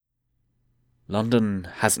London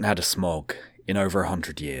hasn't had a smog in over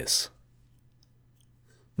 100 years.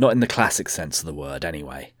 Not in the classic sense of the word,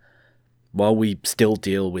 anyway. While we still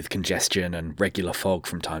deal with congestion and regular fog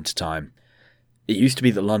from time to time, it used to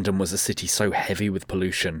be that London was a city so heavy with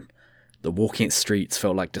pollution that walking its streets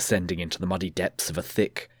felt like descending into the muddy depths of a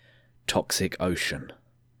thick, toxic ocean.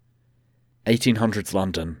 1800s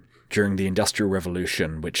London, during the Industrial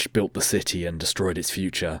Revolution which built the city and destroyed its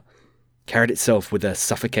future, carried itself with a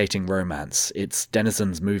suffocating romance, its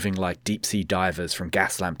denizens moving like deep-sea divers from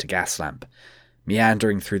gas lamp to gas lamp,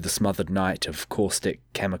 meandering through the smothered night of caustic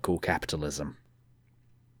chemical capitalism.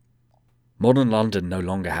 Modern London no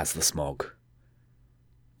longer has the smog.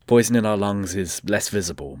 Poison in our lungs is less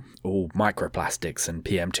visible, all microplastics and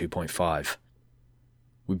PM 2.5.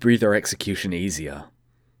 We breathe our execution easier,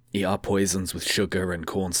 eat our poisons with sugar and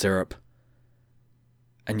corn syrup.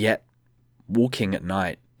 And yet, walking at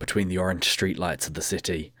night between the orange streetlights of the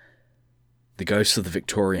city, the ghosts of the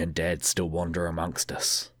Victorian dead still wander amongst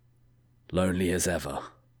us, lonely as ever,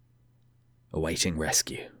 awaiting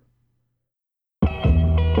rescue.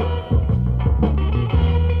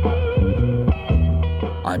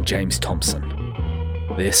 I'm James Thompson.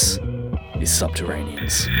 This is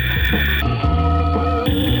Subterraneans.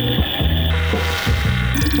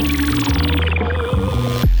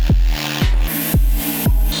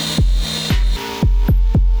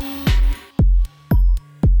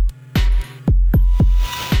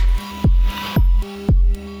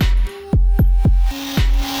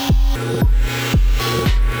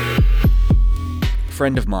 A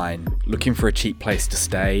friend of mine, looking for a cheap place to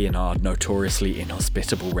stay in our notoriously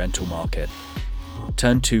inhospitable rental market,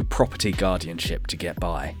 turned to property guardianship to get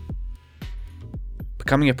by.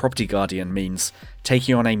 Becoming a property guardian means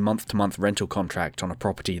taking on a month-to-month rental contract on a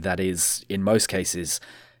property that is, in most cases,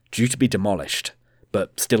 due to be demolished,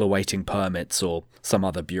 but still awaiting permits or some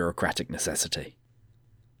other bureaucratic necessity.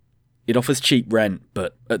 It offers cheap rent,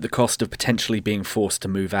 but at the cost of potentially being forced to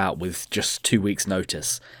move out with just 2 weeks'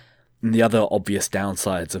 notice, and the other obvious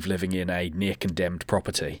downsides of living in a near-condemned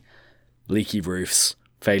property: leaky roofs,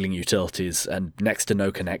 failing utilities, and next to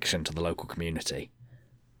no connection to the local community.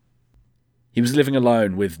 He was living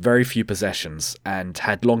alone with very few possessions and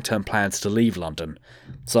had long-term plans to leave London,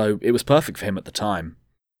 so it was perfect for him at the time.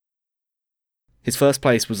 His first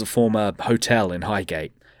place was a former hotel in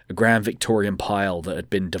Highgate, a grand Victorian pile that had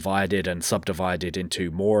been divided and subdivided into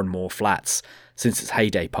more and more flats since its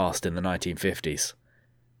heyday passed in the 1950s.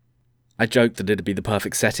 I joked that it'd be the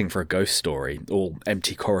perfect setting for a ghost story, all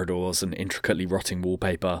empty corridors and intricately rotting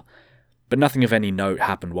wallpaper, but nothing of any note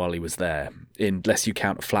happened while he was there, unless you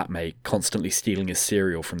count a flatmate constantly stealing his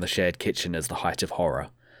cereal from the shared kitchen as the height of horror.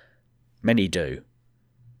 Many do.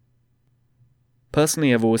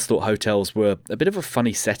 Personally, I've always thought hotels were a bit of a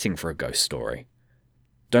funny setting for a ghost story.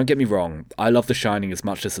 Don't get me wrong, I love The Shining as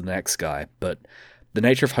much as the next guy, but the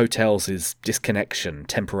nature of hotels is disconnection,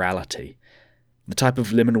 temporality. The type of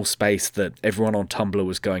liminal space that everyone on Tumblr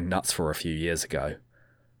was going nuts for a few years ago.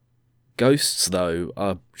 Ghosts, though,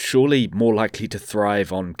 are surely more likely to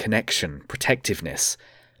thrive on connection, protectiveness,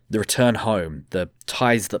 the return home, the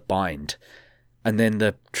ties that bind, and then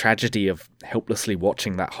the tragedy of helplessly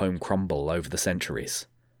watching that home crumble over the centuries.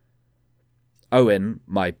 Owen,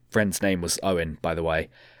 my friend's name was Owen, by the way,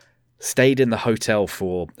 stayed in the hotel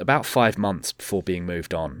for about 5 months before being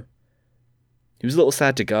moved on. He was a little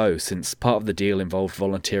sad to go, since part of the deal involved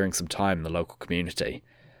volunteering some time in the local community,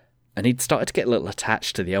 and he'd started to get a little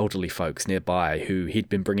attached to the elderly folks nearby who he'd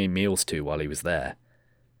been bringing meals to while he was there.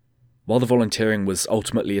 While the volunteering was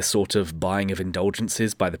ultimately a sort of buying of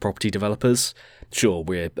indulgences by the property developers, sure,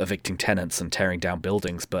 we're evicting tenants and tearing down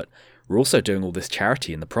buildings, but we're also doing all this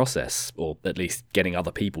charity in the process, or at least getting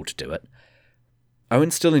other people to do it. Owen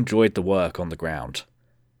still enjoyed the work on the ground.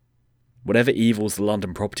 Whatever evils the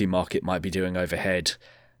London property market might be doing overhead,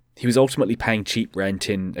 he was ultimately paying cheap rent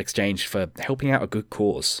in exchange for helping out a good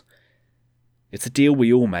cause. It's a deal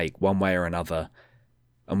we all make one way or another,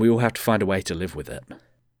 and we all have to find a way to live with it.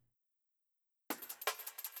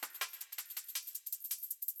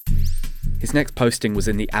 His next posting was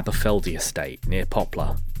in the Aberfeldy estate near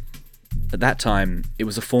Poplar. At that time, it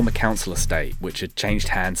was a former council estate which had changed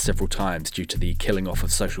hands several times due to the killing off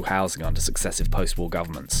of social housing under successive post-war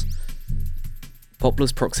governments.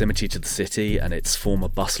 Poplar's proximity to the city and its former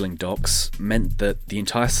bustling docks meant that the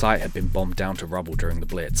entire site had been bombed down to rubble during the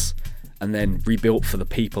Blitz, and then rebuilt for the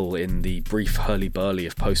people in the brief hurly-burly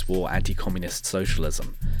of post-war anti-communist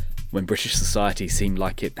socialism, when British society seemed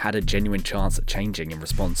like it had a genuine chance at changing in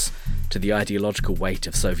response to the ideological weight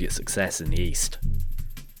of Soviet success in the East.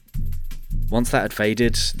 Once that had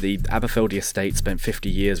faded, the Aberfeldy estate spent 50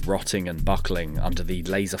 years rotting and buckling under the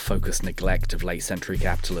laser-focused neglect of late-century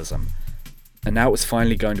capitalism. And now it was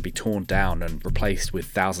finally going to be torn down and replaced with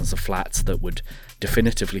thousands of flats that would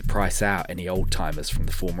definitively price out any old-timers from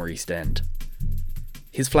the former East End.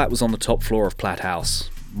 His flat was on the top floor of Platt House,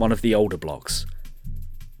 one of the older blocks.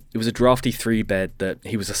 It was a drafty 3-bed that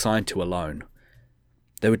he was assigned to alone.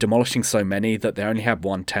 They were demolishing so many that they only had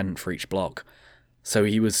one tenant for each block, so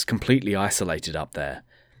he was completely isolated up there,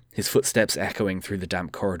 his footsteps echoing through the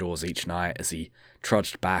damp corridors each night as he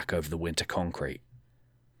trudged back over the winter concrete.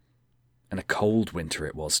 And a cold winter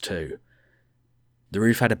it was too. The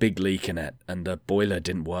roof had a big leak in it, and the boiler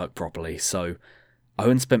didn't work properly, so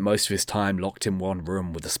Owen spent most of his time locked in one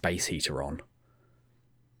room with a space heater on.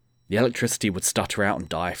 The electricity would stutter out and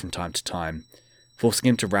die from time to time, forcing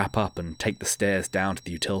him to wrap up and take the stairs down to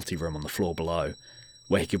the utility room on the floor below,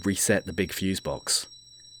 where he could reset the big fuse box.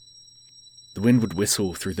 The wind would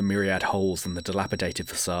whistle through the myriad holes in the dilapidated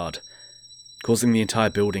facade, causing the entire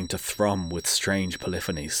building to thrum with strange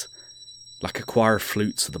polyphonies, like a choir of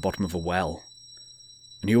flutes at the bottom of a well,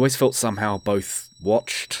 and he always felt somehow both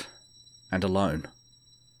watched and alone.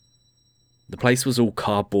 The place was all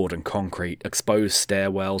cardboard and concrete, exposed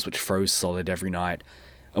stairwells which froze solid every night,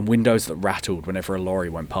 and windows that rattled whenever a lorry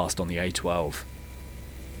went past on the A12.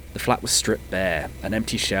 The flat was stripped bare, an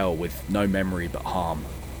empty shell with no memory but harm.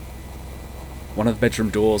 One of the bedroom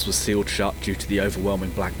doors was sealed shut due to the overwhelming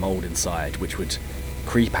black mould inside, which would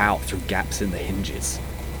creep out through gaps in the hinges,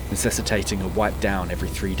 necessitating a wipe down every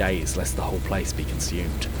 3 days lest the whole place be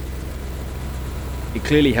consumed. It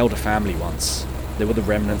clearly held a family once. There were the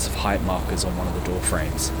remnants of height markers on one of the door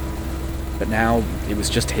frames. But now it was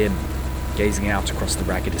just him, gazing out across the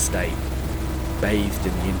ragged estate, bathed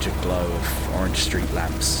in the injured glow of orange street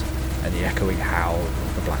lamps and the echoing howl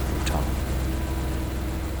of the Blackwall Tunnel.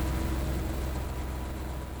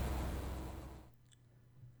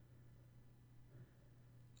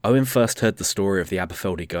 Owen first heard the story of the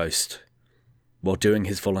Aberfeldy ghost while doing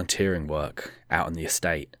his volunteering work out on the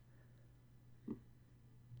estate.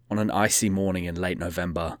 On an icy morning in late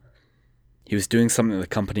November, he was doing something the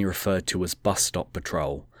company referred to as bus stop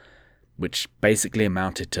patrol, which basically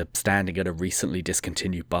amounted to standing at a recently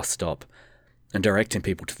discontinued bus stop and directing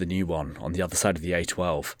people to the new one on the other side of the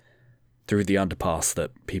A12, through the underpass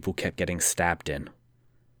that people kept getting stabbed in.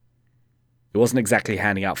 It wasn't exactly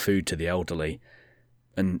handing out food to the elderly,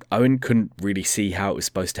 and Owen couldn't really see how it was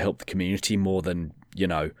supposed to help the community more than,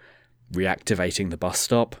 reactivating the bus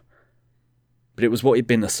stop. But it was what he'd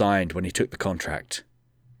been assigned when he took the contract.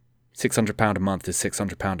 £600 a month is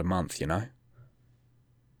 £600 a month,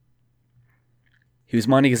 He was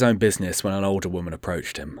minding his own business when an older woman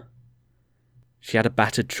approached him. She had a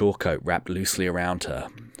battered chore-coat wrapped loosely around her,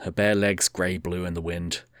 her bare legs grey-blue in the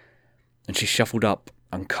wind, and she shuffled up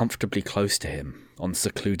uncomfortably close to him on the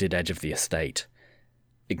secluded edge of the estate,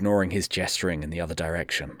 ignoring his gesturing in the other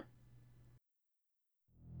direction.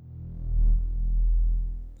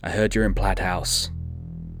 "I heard you're in Platt House.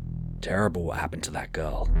 Terrible what happened to that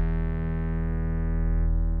girl."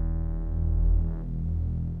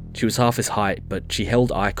 She was half his height, but she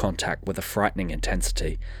held eye contact with a frightening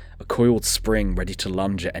intensity, a coiled spring ready to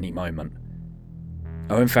lunge at any moment.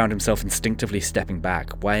 Owen found himself instinctively stepping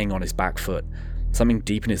back, weighing on his back foot, something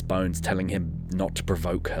deep in his bones telling him not to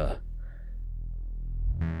provoke her.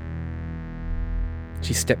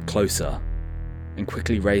 She stepped closer and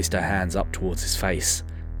quickly raised her hands up towards his face,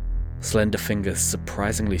 slender fingers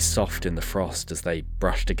surprisingly soft in the frost as they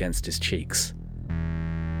brushed against his cheeks.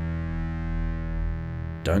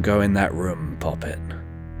 "Don't go in that room, Poppet.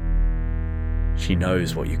 She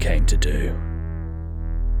knows what you came to do."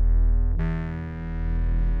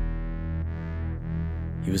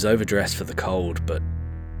 He was overdressed for the cold, but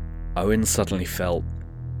Owen suddenly felt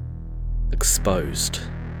exposed.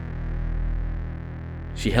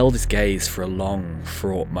 She held his gaze for a long,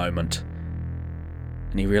 fraught moment,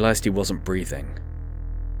 and he realized he wasn't breathing,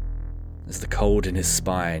 as the cold in his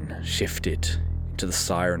spine shifted into the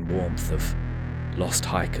siren warmth of lost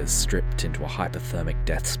hikers stripped into a hypothermic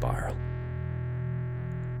death spiral.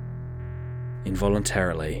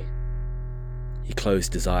 Involuntarily, he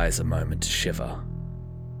closed his eyes a moment to shiver,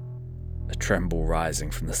 a tremble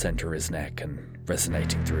rising from the center of his neck and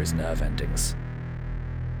resonating through his nerve endings.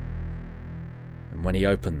 And when he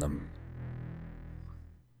opened them,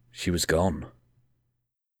 she was gone.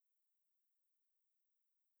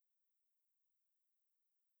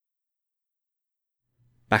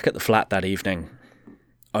 Back at the flat that evening,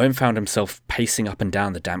 Owen found himself pacing up and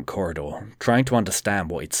down the damp corridor, trying to understand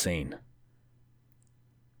what he'd seen.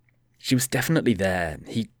 She was definitely there.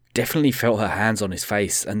 He definitely felt her hands on his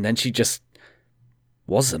face, and then she just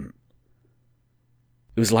wasn't.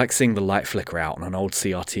 It was like seeing the light flicker out on an old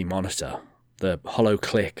CRT monitor, the hollow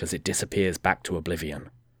click as it disappears back to oblivion.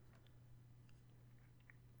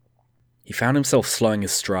 He found himself slowing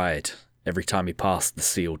his stride every time he passed the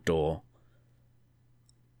sealed door.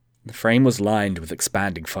 The frame was lined with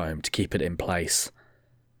expanding foam to keep it in place,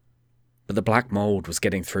 but the black mould was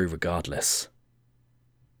getting through regardless.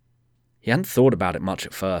 He hadn't thought about it much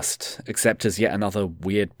at first, except as yet another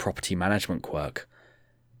weird property management quirk.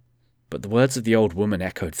 But the words of the old woman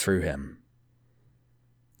echoed through him.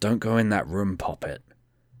 "Don't go in that room, Poppet.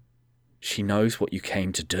 She knows what you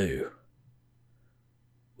came to do."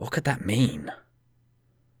 What could that mean?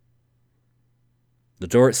 The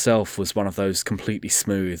door itself was one of those completely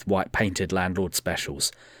smooth, white-painted landlord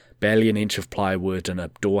specials, barely an inch of plywood and a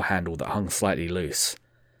door handle that hung slightly loose.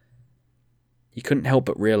 He couldn't help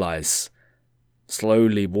but realise,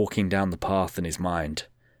 slowly walking down the path in his mind,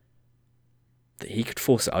 that he could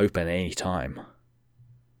force it open any time.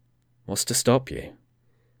 What's to stop you?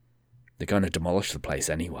 They're going to demolish the place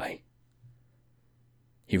anyway.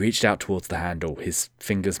 He reached out towards the handle, his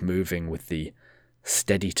fingers moving with the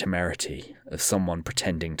steady temerity of someone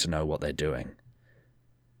pretending to know what they're doing.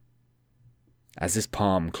 As his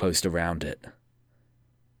palm closed around it,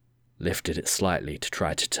 lifted it slightly to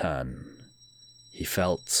try to turn, he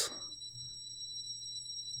felt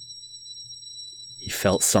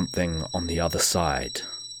something on the other side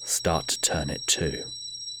start to turn it too.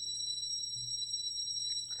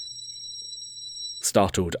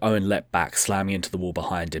 Startled, Owen leapt back, slamming into the wall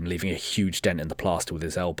behind him, leaving a huge dent in the plaster with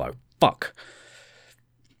his elbow. Fuck!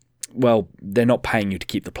 Well, they're not paying you to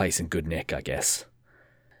keep the place in good nick, I guess.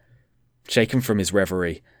 Shaken from his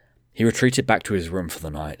reverie, he retreated back to his room for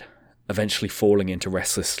the night, eventually falling into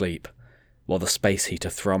restless sleep, while the space heater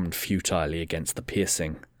thrummed futilely against the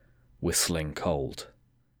piercing, whistling cold.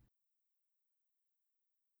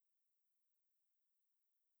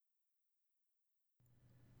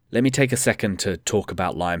 Let me take a second to talk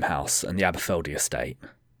about Limehouse and the Aberfeldy estate.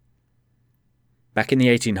 Back in the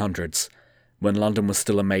 1800s, when London was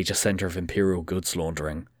still a major centre of imperial goods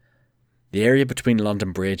laundering, the area between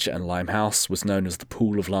London Bridge and Limehouse was known as the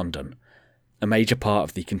Pool of London, a major part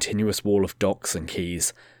of the continuous wall of docks and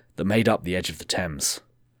quays that made up the edge of the Thames.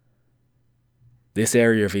 This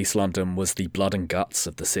area of East London was the blood and guts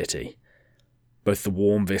of the city, both the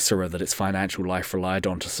warm viscera that its financial life relied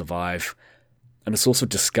on to survive, and a source of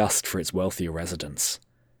disgust for its wealthier residents.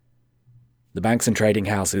 The banks and trading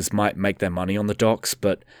houses might make their money on the docks,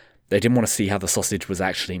 but they didn't want to see how the sausage was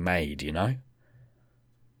actually made, you know?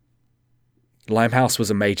 Limehouse was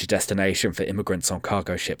a major destination for immigrants on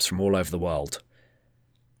cargo ships from all over the world.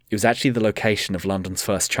 It was actually the location of London's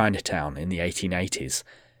first Chinatown in the 1880s,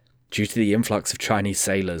 due to the influx of Chinese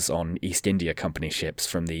sailors on East India Company ships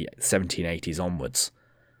from the 1780s onwards.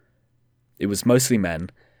 It was mostly men,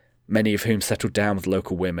 many of whom settled down with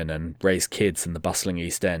local women and raised kids in the bustling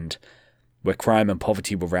East End, where crime and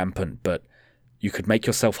poverty were rampant, but you could make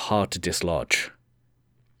yourself hard to dislodge.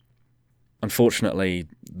 Unfortunately,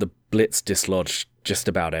 the Blitz dislodged just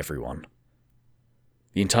about everyone.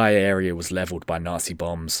 The entire area was levelled by Nazi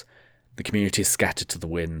bombs, the communities scattered to the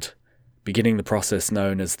wind, beginning the process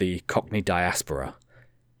known as the Cockney Diaspora.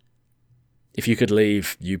 If you could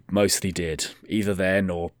leave, you mostly did, either then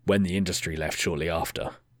or when the industry left shortly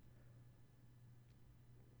after.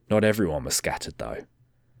 Not everyone was scattered, though.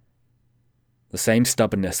 The same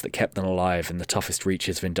stubbornness that kept them alive in the toughest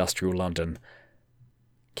reaches of industrial London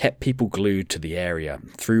kept people glued to the area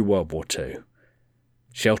through World War II,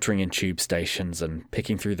 sheltering in tube stations and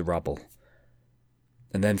picking through the rubble,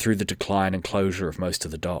 and then through the decline and closure of most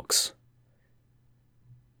of the docks.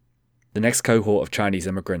 The next cohort of Chinese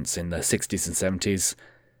immigrants in the 60s and 70s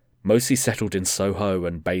mostly settled in Soho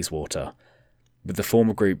and Bayswater, with the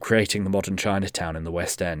former group creating the modern Chinatown in the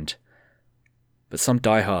West End, but some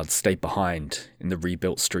diehards stayed behind in the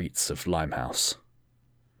rebuilt streets of Limehouse.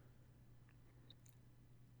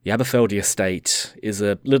 The Aberfeldy estate is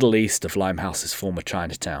a little east of Limehouse's former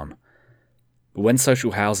Chinatown, but when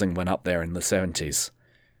social housing went up there in the 70s,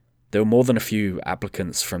 there were more than a few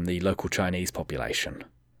applicants from the local Chinese population.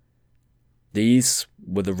 These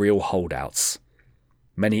were the real holdouts,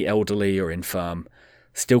 many elderly or infirm,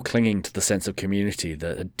 still clinging to the sense of community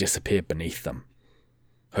that had disappeared beneath them,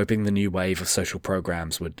 hoping the new wave of social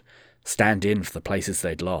programs would stand in for the places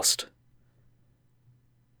they'd lost.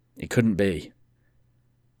 It couldn't be.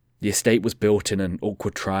 The estate was built in an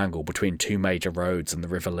awkward triangle between two major roads and the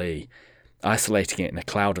River Lee, isolating it in a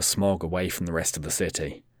cloud of smog away from the rest of the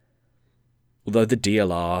city. Although the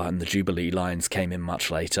DLR and the Jubilee lines came in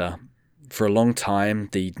much later, For a long time,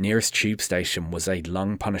 the nearest tube station was a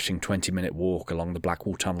lung-punishing 20-minute walk along the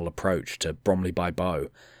Blackwall Tunnel approach to Bromley by Bow,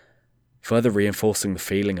 further reinforcing the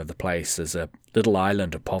feeling of the place as a little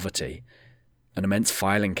island of poverty, an immense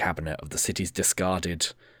filing cabinet of the city's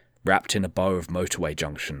discarded, wrapped in a bow of motorway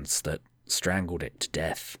junctions that strangled it to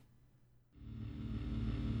death.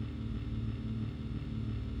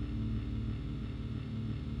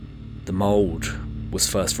 The mould was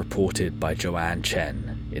first reported by Joanne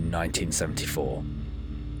Chen in 1974,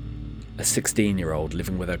 a 16-year-old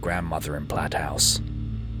living with her grandmother in Platt House.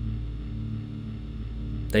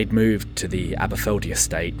 They'd moved to the Aberfeldy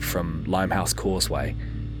estate from Limehouse Causeway,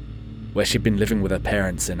 where she'd been living with her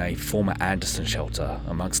parents in a former Anderson shelter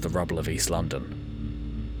amongst the rubble of East London.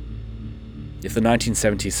 If the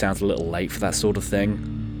 1970s sounds a little late for that sort of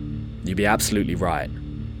thing, you'd be absolutely right.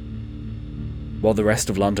 While the rest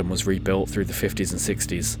of London was rebuilt through the 50s and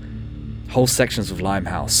 60s, whole sections of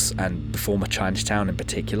Limehouse, and the former Chinatown in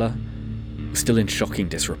particular, were still in shocking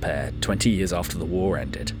disrepair 20 years after the war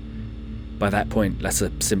ended. By that point, less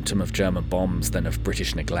a symptom of German bombs than of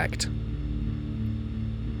British neglect.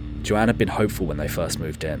 Joanne had been hopeful when they first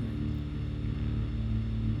moved in.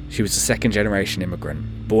 She was a second-generation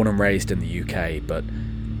immigrant, born and raised in the UK, but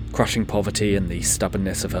crushing poverty and the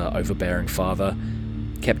stubbornness of her overbearing father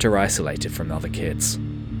kept her isolated from the other kids.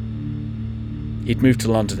 He'd moved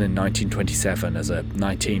to London in 1927 as a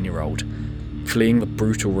 19-year-old, fleeing the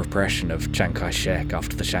brutal repression of Chiang Kai-shek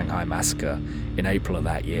after the Shanghai massacre in April of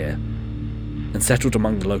that year, and settled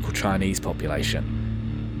among the local Chinese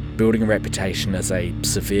population, building a reputation as a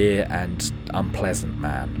severe and unpleasant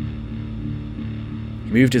man.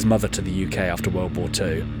 He moved his mother to the UK after World War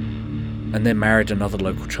II, and then married another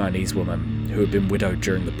local Chinese woman who had been widowed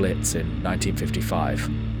during the Blitz in 1955.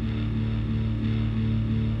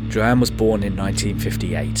 Joanne was born in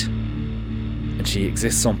 1958, and she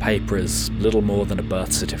exists on paper as little more than a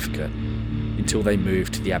birth certificate until they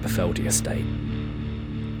moved to the Aberfeldy estate.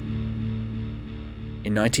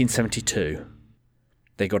 In 1972,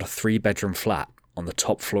 they got a 3-bedroom flat on the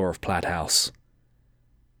top floor of Platt House,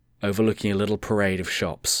 overlooking a little parade of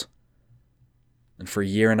shops. And for a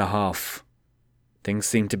year and a half, things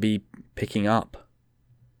seemed to be picking up.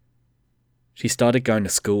 She started going to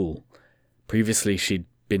school. Previously, she'd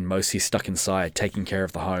been mostly stuck inside, taking care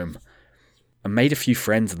of the home, and made a few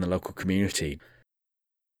friends in the local community.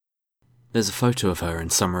 There's a photo of her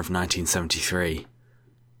in summer of 1973,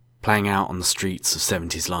 playing out on the streets of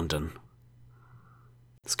 70s London.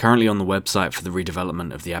 It's currently on the website for the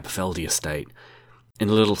redevelopment of the Aberfeldy estate, in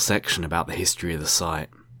a little section about the history of the site.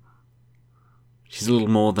 She's a little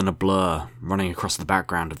more than a blur, running across the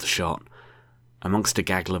background of the shot, amongst a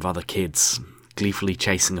gaggle of other kids, gleefully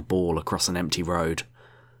chasing a ball across an empty road.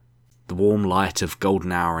 The warm light of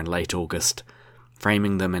golden hour in late August,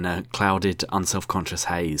 framing them in a clouded, unself-conscious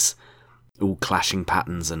haze, all clashing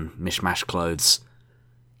patterns and mishmash clothes.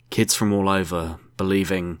 Kids from all over,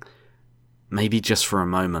 believing, maybe just for a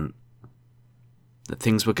moment, that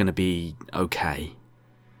things were going to be okay.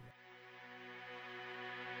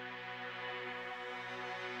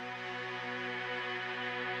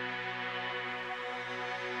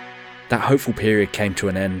 That hopeful period came to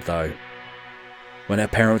an end, though, when her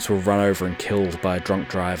parents were run over and killed by a drunk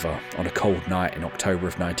driver on a cold night in October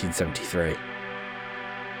of 1973.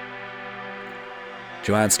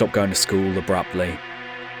 Joanne stopped going to school abruptly.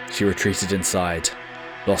 She retreated inside,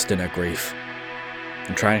 lost in her grief,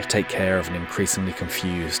 and trying to take care of an increasingly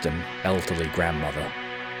confused and elderly grandmother.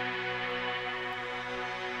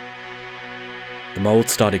 The mould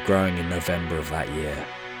started growing in November of that year.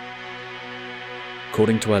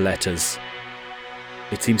 According to her letters,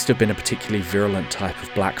 it seems to have been a particularly virulent type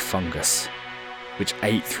of black fungus, which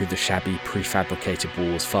ate through the shabby prefabricated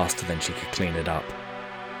walls faster than she could clean it up,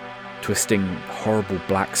 twisting horrible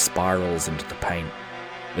black spirals into the paint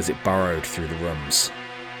as it burrowed through the rooms.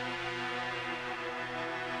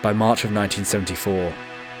 By March of 1974,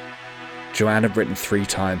 Joanne had written 3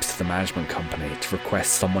 times to the management company to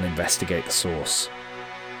request someone investigate the source.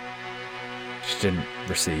 She didn't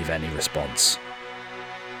receive any response.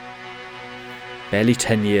 Barely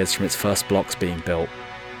 10 years from its first blocks being built,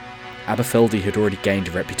 Aberfeldy had already gained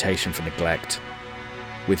a reputation for neglect,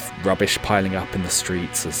 with rubbish piling up in the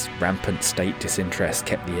streets as rampant state disinterest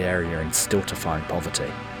kept the area in still-defying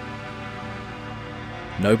poverty.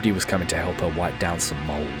 Nobody was coming to help her wipe down some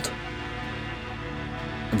mould.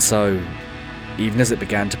 And so, even as it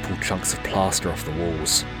began to pull chunks of plaster off the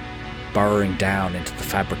walls, burrowing down into the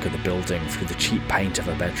fabric of the building through the cheap paint of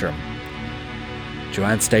her bedroom,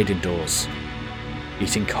 Joanne stayed indoors,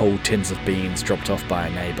 eating cold tins of beans dropped off by a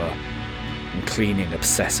neighbour, and cleaning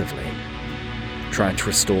obsessively, trying to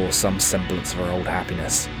restore some semblance of her old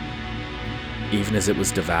happiness, even as it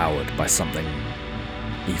was devoured by something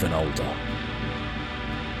even older.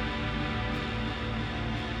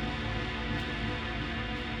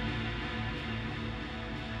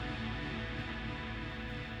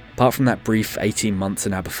 Apart from that brief 18 months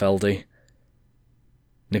in Aberfeldy,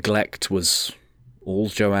 neglect was all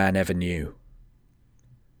Joanne ever knew.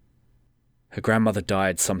 Her grandmother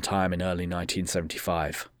died sometime in early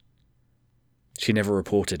 1975. She never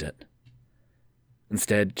reported it.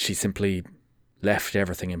 Instead, she simply left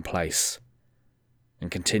everything in place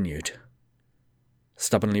and continued,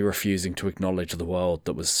 stubbornly refusing to acknowledge the world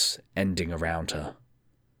that was ending around her.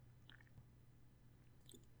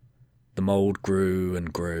 The mold grew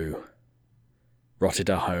and grew, rotted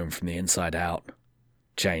her home from the inside out,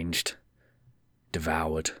 changed,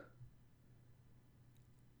 devoured.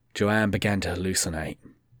 Joanne began to hallucinate.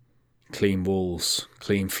 Clean walls,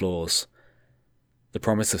 clean floors. The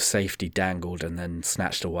promise of safety dangled and then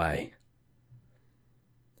snatched away.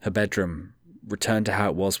 Her bedroom returned to how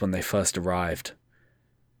it was when they first arrived.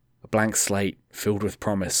 A blank slate filled with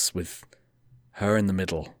promise, with her in the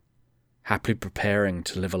middle, happily preparing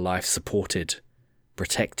to live a life supported,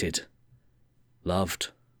 protected,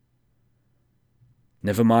 loved.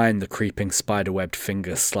 Never mind the creeping spider-webbed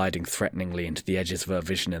fingers sliding threateningly into the edges of her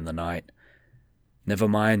vision in the night. Never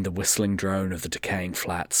mind the whistling drone of the decaying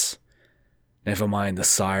flats. Never mind the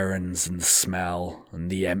sirens and the smell and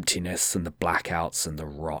the emptiness and the blackouts and the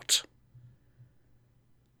rot.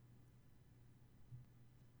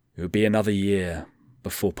 It would be another year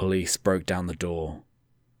before police broke down the door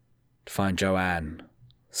to find Joanne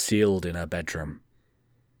sealed in her bedroom,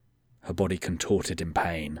 her body contorted in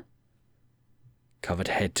pain, covered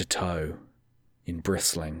head to toe in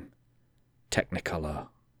bristling, technicolor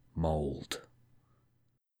mold.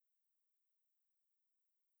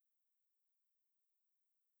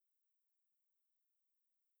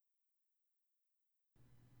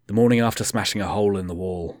 The morning after smashing a hole in the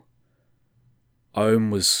wall, Owen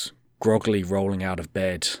was groggily rolling out of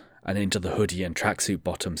bed and into the hoodie and tracksuit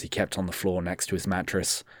bottoms he kept on the floor next to his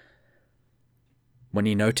mattress, when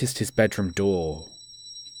he noticed his bedroom door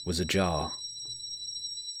was ajar.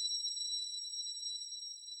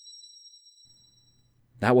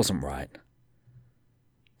 That wasn't right.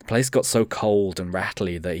 The place got so cold and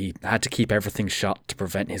rattly that he had to keep everything shut to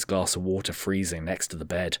prevent his glass of water freezing next to the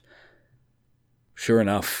bed. Sure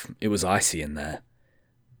enough, it was icy in there,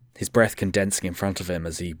 his breath condensing in front of him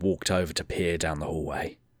as he walked over to peer down the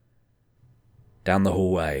hallway. Down the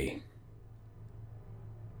hallway,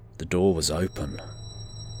 the door was open.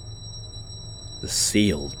 The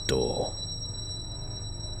sealed door.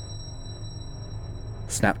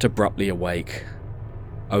 Snapped abruptly awake,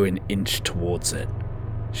 Owen inched towards it,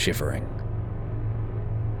 shivering.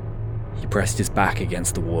 He pressed his back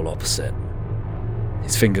against the wall opposite,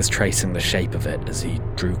 his fingers tracing the shape of it as he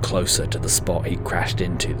drew closer to the spot he'd crashed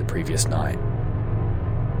into the previous night.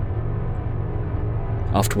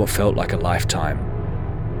 After what felt like a lifetime,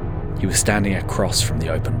 he was standing across from the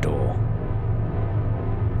open door.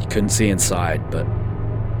 He couldn't see inside, but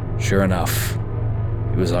sure enough,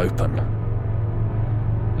 it was open,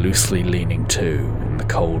 loosely leaning to in the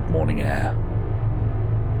cold morning air.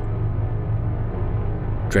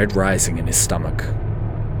 Dread rising in his stomach,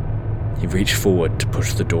 he reached forward to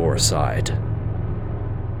push the door aside.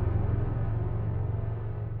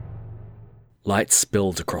 Light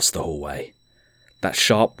spilled across the hallway, that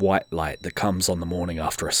sharp white light that comes on the morning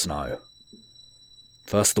after a snow.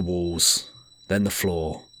 First the walls, then the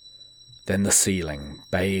floor, then the ceiling,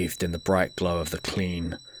 bathed in the bright glow of the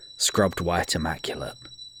clean, scrubbed white immaculate.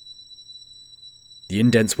 The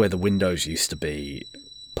indents where the windows used to be,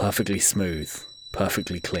 perfectly smooth,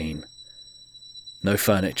 perfectly clean. No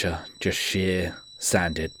furniture, just sheer,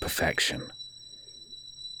 sanded perfection.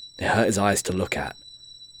 It hurt his eyes to look at.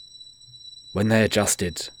 When they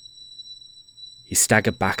adjusted, he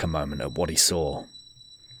staggered back a moment at what he saw.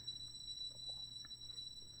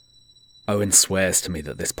 Owen swears to me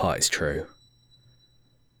that this part is true.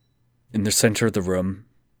 In the centre of the room,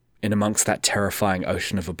 in amongst that terrifying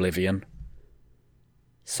ocean of oblivion,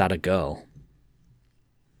 sat a girl.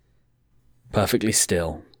 Perfectly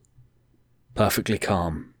still, perfectly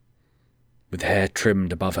calm, with hair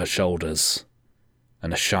trimmed above her shoulders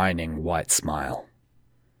and a shining white smile.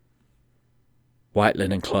 White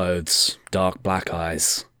linen clothes, dark black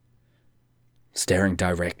eyes, staring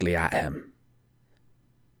directly at him.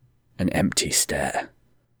 An empty stare.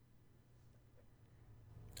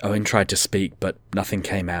 Owen tried to speak, but nothing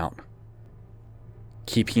came out.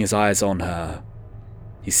 Keeping his eyes on her,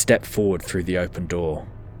 he stepped forward through the open door.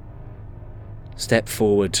 Stepped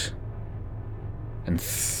forward and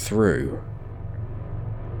through.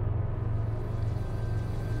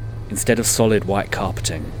 Instead of solid white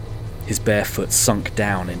carpeting, his bare foot sunk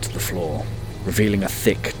down into the floor, revealing a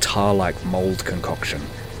thick, tar-like mould concoction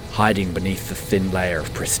hiding beneath the thin layer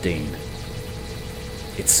of pristine.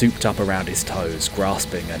 It souped up around his toes,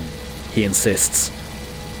 grasping and, he insists,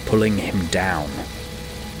 pulling him down.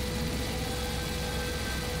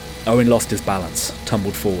 Owen lost his balance,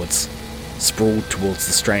 tumbled forwards, sprawled towards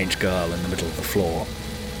the strange girl in the middle of the floor.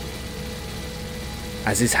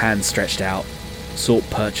 As his hand stretched out, sought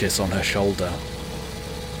purchase on her shoulder,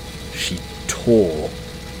 she tore,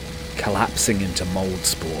 collapsing into mould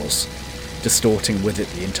spores, distorting with it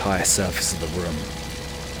the entire surface of the room.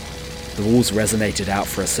 The walls resonated out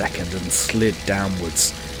for a second and slid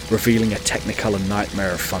downwards, revealing a technicolor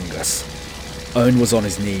nightmare of fungus. Owen was on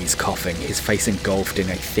his knees, coughing, his face engulfed in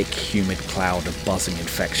a thick, humid cloud of buzzing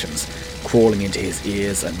infections, crawling into his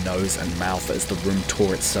ears and nose and mouth as the room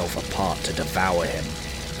tore itself apart to devour him.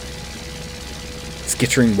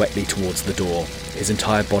 Skittering wetly towards the door, his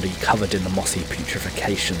entire body covered in the mossy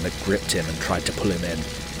putrefaction that gripped him and tried to pull him in,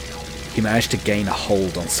 he managed to gain a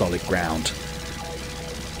hold on solid ground.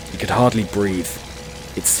 He could hardly breathe.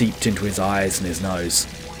 It seeped into his eyes and his nose.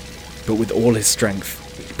 But with all his strength,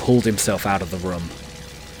 he pulled himself out of the room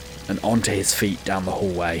and onto his feet down the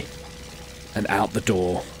hallway and out the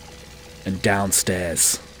door and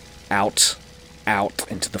downstairs, out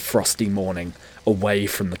into the frosty morning, away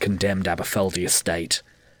from the condemned Aberfeldy estate,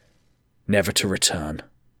 never to return.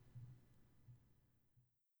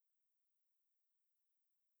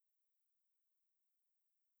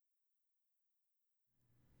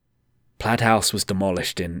 Plaid House was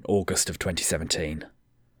demolished in August of 2017.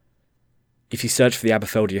 If you search for the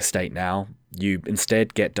Aberfeldy estate now, you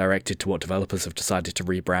instead get directed to what developers have decided to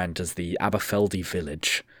rebrand as the Aberfeldy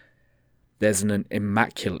Village. There's an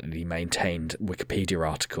immaculately maintained Wikipedia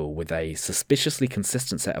article with a suspiciously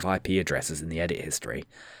consistent set of IP addresses in the edit history,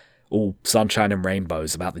 all sunshine and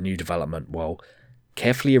rainbows about the new development, while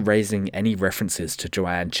carefully erasing any references to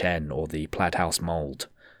Joanne Chen or the Plaid House mould.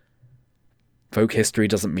 Folk history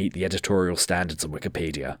doesn't meet the editorial standards of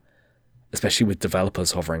Wikipedia, especially with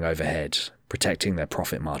developers hovering overhead, protecting their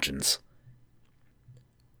profit margins.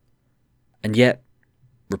 And yet,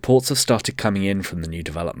 reports have started coming in from the new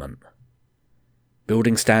development.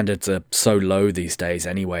 Building standards are so low these days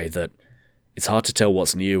anyway that it's hard to tell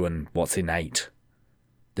what's new and what's innate.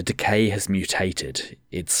 The decay has mutated.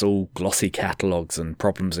 It's all glossy catalogues and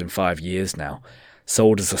problems in 5 years now,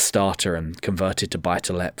 sold as a starter and converted to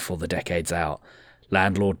buy-to-let before the decade's out,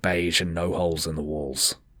 landlord beige and no holes in the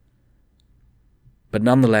walls. But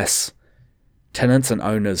nonetheless, tenants and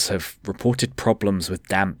owners have reported problems with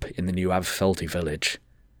damp in the new Aberfeldy village.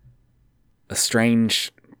 A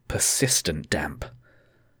strange, persistent damp,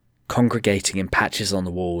 congregating in patches on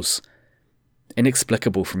the walls,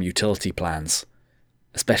 inexplicable from utility plans,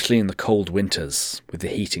 especially in the cold winters with the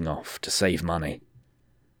heating off to save money.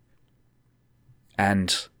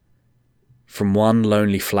 And, from one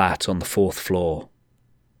lonely flat on the 4th floor,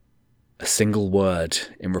 a single word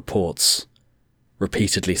in reports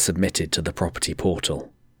repeatedly submitted to the property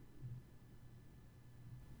portal.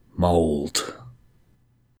 Mould.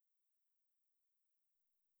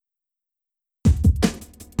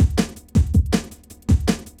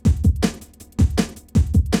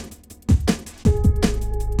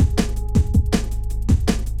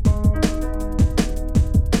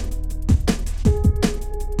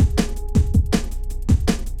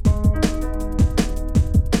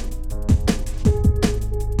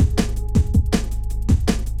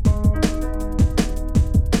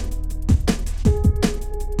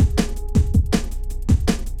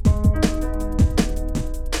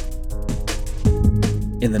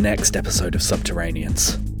 In the next episode of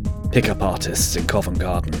Subterraneans, pickup artists in Covent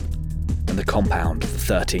Garden and the compound of the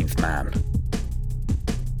 13th man.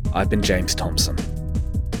 I've been James Thompson.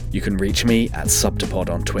 You can reach me at Subtopod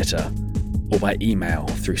on Twitter or by email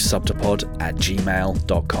through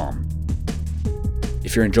subtopod@gmail.com.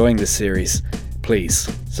 If you're enjoying this series, please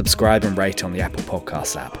subscribe and rate on the Apple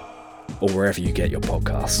Podcasts app or wherever you get your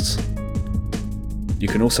podcasts. You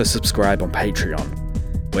can also subscribe on Patreon,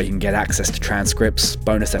 where you can get access to transcripts,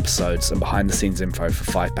 bonus episodes, and behind-the-scenes info for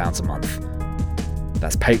 £5 a month.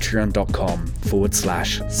 That's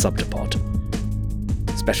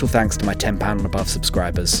patreon.com/Subtopod. Special thanks to my £10 and above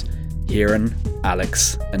subscribers, Kieran,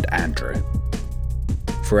 Alex, and Andrew.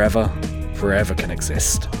 Forever can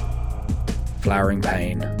exist. Flowering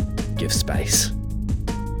pain, give space.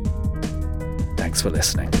 Thanks for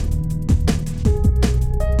listening.